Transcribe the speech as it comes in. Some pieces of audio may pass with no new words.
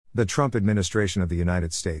The Trump administration of the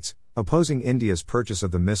United States, opposing India's purchase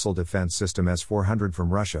of the missile defense system S-400 from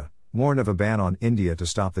Russia, warned of a ban on India to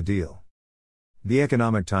stop the deal. The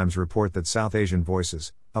Economic Times report that South Asian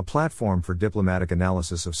Voices, a platform for diplomatic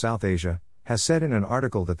analysis of South Asia, has said in an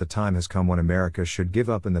article that the time has come when America should give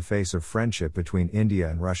up in the face of friendship between India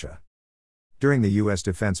and Russia. During the U.S.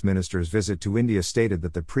 defense minister's visit to India stated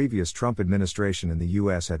that the previous Trump administration in the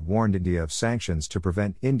U.S. had warned India of sanctions to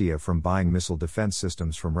prevent India from buying missile defense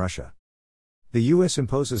systems from Russia. The U.S.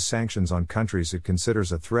 imposes sanctions on countries it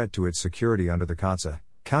considers a threat to its security under the CAATSA,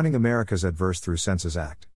 Counting America's Adverse Through Census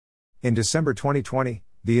Act. In December 2020,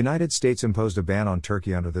 the United States imposed a ban on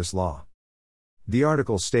Turkey under this law. The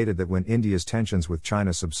article stated that when India's tensions with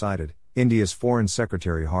China subsided, India's Foreign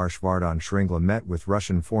Secretary Harsh Vardhan Shringla met with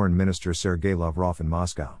Russian Foreign Minister Sergei Lavrov in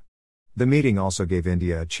Moscow. The meeting also gave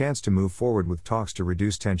India a chance to move forward with talks to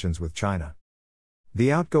reduce tensions with China.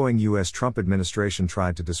 The outgoing U.S. Trump administration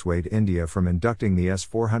tried to dissuade India from inducting the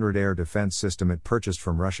S-400 air defense system it purchased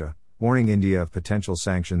from Russia, warning India of potential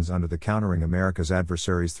sanctions under the Countering America's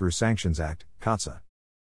Adversaries Through Sanctions Act, CAATSA.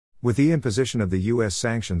 With the imposition of the U.S.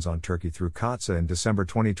 sanctions on Turkey through CAATSA in December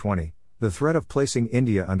 2020, the threat of placing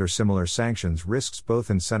India under similar sanctions risks both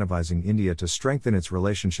incentivizing India to strengthen its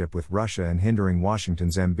relationship with Russia and hindering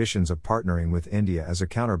Washington's ambitions of partnering with India as a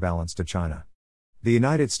counterbalance to China. The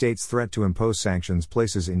United States' threat to impose sanctions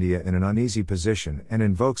places India in an uneasy position and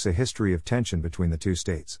invokes a history of tension between the two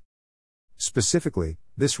states. Specifically,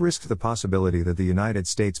 this risks the possibility that the United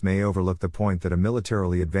States may overlook the point that a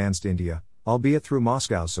militarily advanced India, albeit through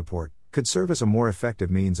Moscow's support, could serve as a more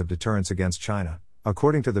effective means of deterrence against China,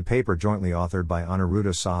 according to the paper jointly authored by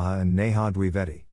Aniruddha Saha and Neha Dwivedi.